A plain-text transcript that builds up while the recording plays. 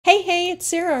Hey, it's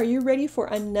Sarah. Are you ready for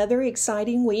another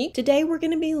exciting week? Today we're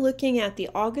going to be looking at the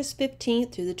August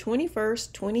 15th through the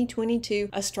 21st, 2022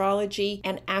 astrology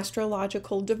and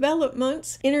astrological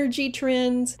developments, energy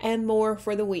trends, and more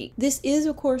for the week. This is,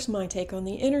 of course, my take on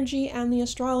the energy and the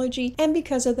astrology, and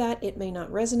because of that, it may not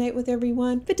resonate with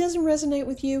everyone. If it doesn't resonate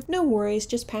with you, no worries,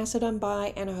 just pass it on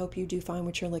by, and I hope you do find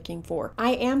what you're looking for.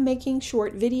 I am making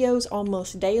short videos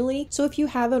almost daily, so if you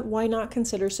haven't, why not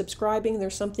consider subscribing?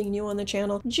 There's something new on the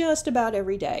channel just about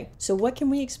every day. So what can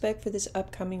we expect for this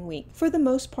upcoming week? For the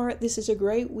most part, this is a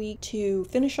great week to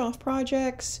finish off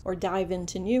projects or dive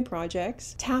into new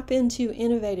projects, tap into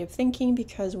innovative thinking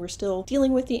because we're still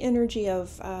dealing with the energy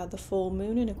of the full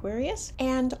moon in Aquarius,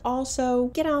 and also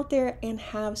get out there and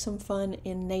have some fun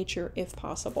in nature if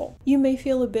possible. You may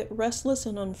feel a bit restless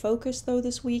and unfocused though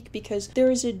this week because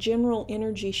there is a general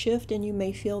energy shift and you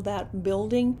may feel that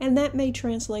building, and that may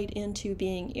translate into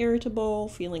being irritable,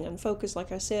 feeling unfocused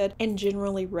like I said, and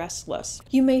generally restless.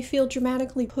 You may feel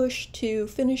dramatically pushed to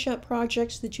finish up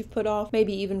projects that you've put off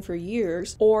maybe even for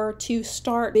years, or to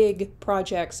start big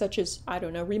projects such as, I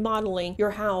don't know, remodeling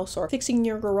your house or fixing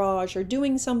your garage or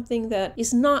doing something that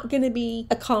is not going to be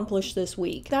accomplished this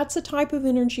week. That's the type of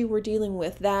energy we're dealing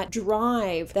with, that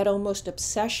drive, that almost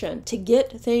obsession to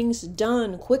get things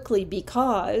done quickly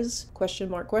because, question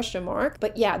mark,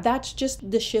 but yeah, that's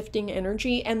just the shifting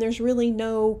energy, and there's really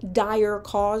no dire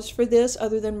cause for this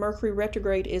other than Mercury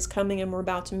retrograde is coming and we're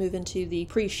about to move into the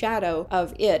pre-shadow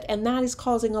of it, and that is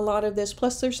causing a lot of this,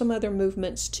 plus there's some other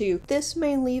movements too. This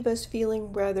may leave us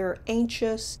feeling rather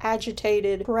anxious,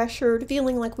 agitated, pressured,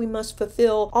 feeling like we must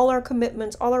fulfill all our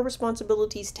commitments, all our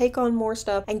responsibilities, take on more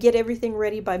stuff, and get everything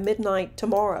ready by midnight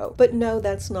tomorrow. But no,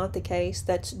 that's not the case.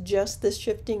 That's just this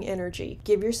shifting energy.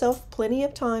 Give yourself plenty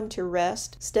of time to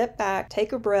rest, step back,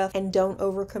 take a breath, and don't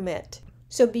overcommit.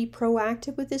 So be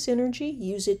proactive with this energy.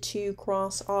 Use it to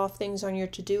cross off things on your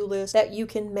to-do list that you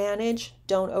can manage.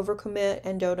 Don't overcommit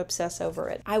and don't obsess over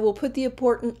it. I will put the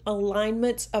important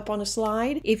alignments up on a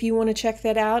slide if you want to check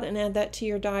that out and add that to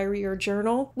your diary or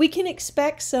journal. We can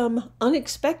expect some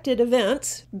unexpected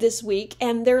events this week,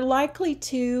 and they're likely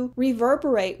to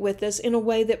reverberate with us in a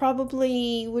way that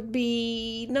probably would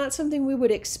be not something we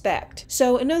would expect.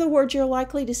 So in other words, you're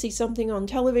likely to see something on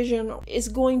television is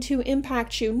going to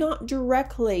impact you, not directly,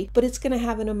 but it's going to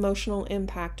have an emotional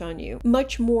impact on you,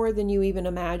 much more than you even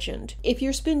imagined. If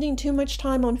you're spending too much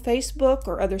time on Facebook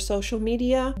or other social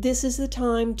media, this is the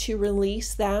time to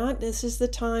release that. This is the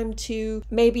time to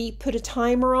maybe put a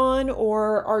timer on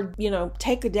or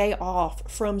take a day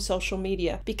off from social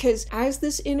media, because as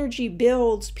this energy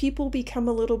builds, people become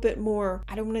a little bit more,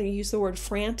 I don't want to use the word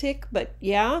frantic, but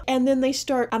yeah, and then they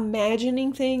start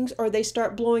imagining things or they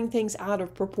start blowing things out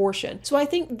of proportion. So I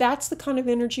think that's the kind of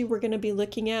energy we're going to be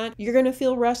looking at. You're going to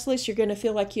feel restless. You're going to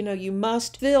feel like, you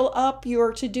must fill up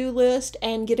your to-do list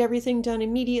and get everything done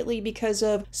immediately because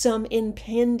of some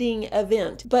impending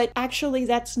event. But actually,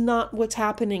 that's not what's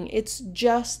happening. It's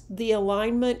just the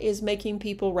alignment is making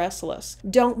people restless.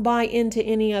 Don't buy into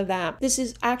any of that. This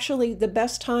is actually the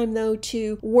best time, though,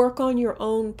 to work on your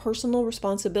own personal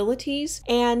responsibilities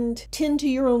and tend to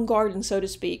your own garden, so to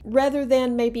speak. Rather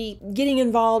than maybe getting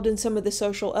involved in some of the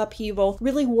social upheaval,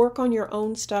 really work on your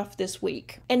own stuff this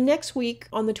week. And next week,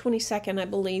 on the 22nd, I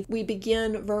believe, we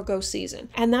begin Virgo season.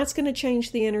 And that's going to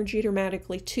change the energy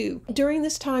dramatically too. During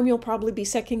this time, you'll probably be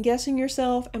second guessing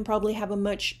yourself and probably have a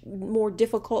much more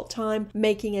difficult time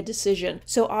making a decision.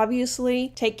 So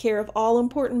obviously, take care of all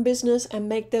important business and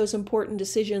make those important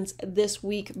decisions this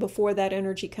week before that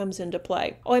energy comes into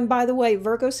play. Oh, and by the way,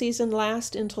 Virgo season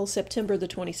lasts until September the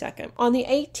 22nd. On the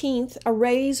 18th, a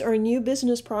raise or a new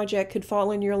business project could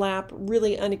fall in your lap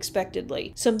really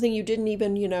unexpectedly. Something you didn't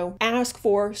even, ask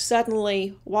for,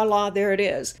 suddenly, voila, there it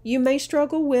is. You may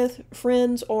struggle with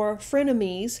friends or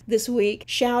frenemies this week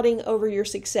shouting over your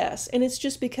success, and it's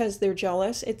just because they're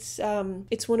jealous. It's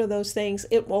one of those things.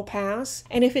 It will pass,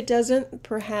 and if it doesn't,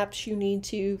 perhaps you need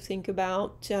to think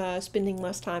about spending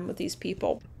less time with these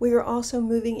people. We are also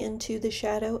moving into the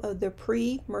shadow of the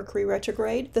pre-Mercury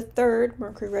retrograde, the third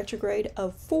Mercury retrograde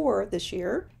of 4 this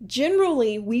year.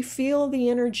 Generally, we feel the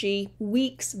energy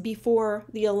weeks before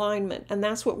the alignment, and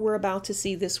that's what we're about to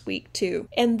see this week too.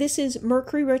 And this is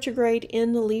Mercury retrograde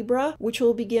in Libra, which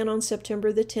will begin on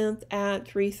September the 10th at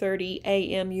 3:30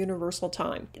 a.m. Universal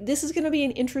Time. This is going to be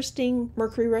an interesting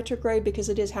Mercury retrograde because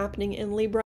it is happening in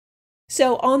Libra.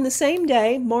 So on the same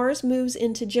day, Mars moves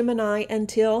into Gemini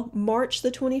until March the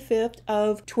 25th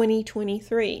of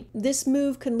 2023. This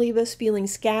move can leave us feeling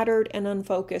scattered and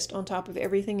unfocused on top of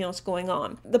everything else going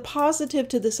on. The positive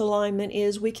to this alignment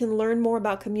is we can learn more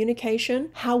about communication,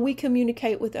 how we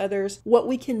communicate with others, what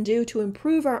we can do to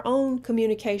improve our own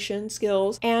communication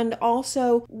skills, and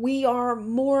also we are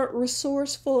more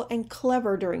resourceful and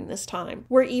clever during this time.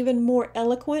 We're even more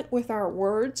eloquent with our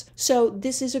words. So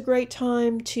this is a great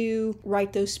time to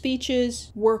write those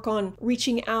speeches, work on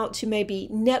reaching out to maybe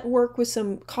network with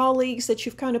some colleagues that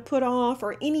you've kind of put off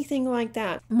or anything like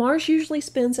that. Mars usually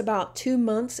spends about 2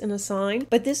 months in a sign,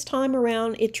 but this time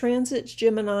around it transits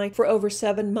Gemini for over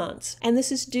 7 months. And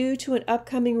this is due to an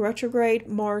upcoming retrograde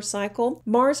Mars cycle.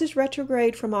 Mars is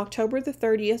retrograde from October the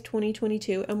 30th,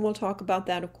 2022, and we'll talk about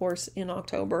that, of course, in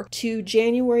October, to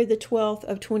January the 12th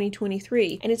of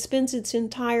 2023. And it spends its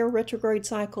entire retrograde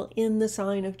cycle in the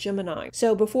sign of Gemini.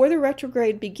 So before the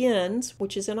retrograde begins,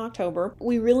 which is in October,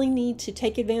 we really need to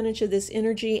take advantage of this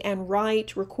energy and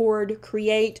write, record,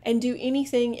 create, and do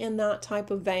anything in that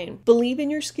type of vein. Believe in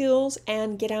your skills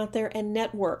and get out there and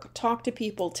network. Talk to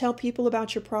people, tell people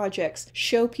about your projects,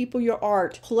 show people your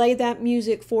art, play that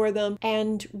music for them,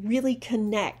 and really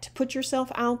connect. Put yourself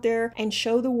out there and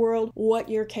show the world what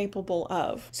you're capable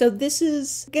of. So this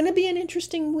is going to be an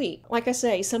interesting week. Like I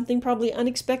say, something probably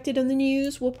unexpected in the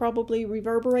news will probably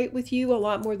reverberate with you a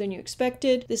lot more than you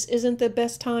expected. This isn't the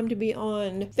best time to be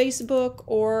on Facebook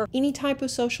or any type of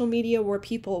social media where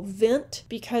people vent,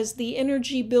 because the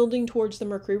energy building towards the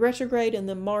Mercury retrograde and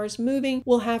the Mars moving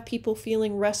will have people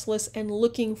feeling restless and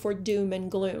looking for doom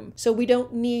and gloom. So we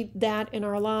don't need that in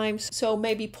our lives. So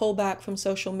maybe pull back from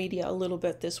social media a little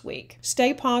bit this week.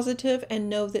 Stay positive and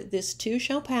know that this too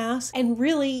shall pass. And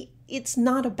really, it's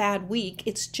not a bad week.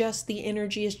 It's just the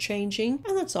energy is changing,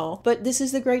 and that's all. But this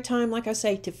is the great time, like I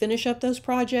say, to finish up those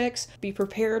projects, be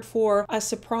prepared for a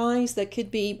surprise that could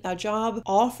be a job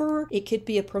offer, it could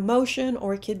be a promotion,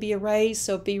 or it could be a raise.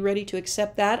 So be ready to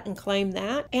accept that and claim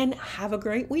that, and have a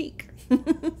great week.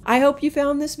 I hope you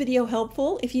found this video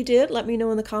helpful. If you did, let me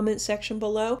know in the comments section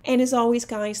below. And as always,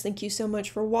 guys, thank you so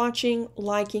much for watching,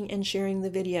 liking, and sharing the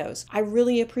videos. I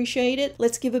really appreciate it.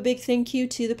 Let's give a big thank you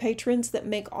to the patrons that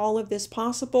make all of this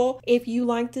possible. If you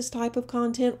like this type of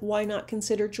content, why not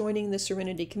consider joining the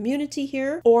Serenity community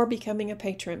here or becoming a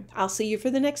patron? I'll see you for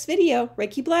the next video.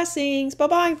 Reiki blessings.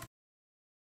 Bye-bye.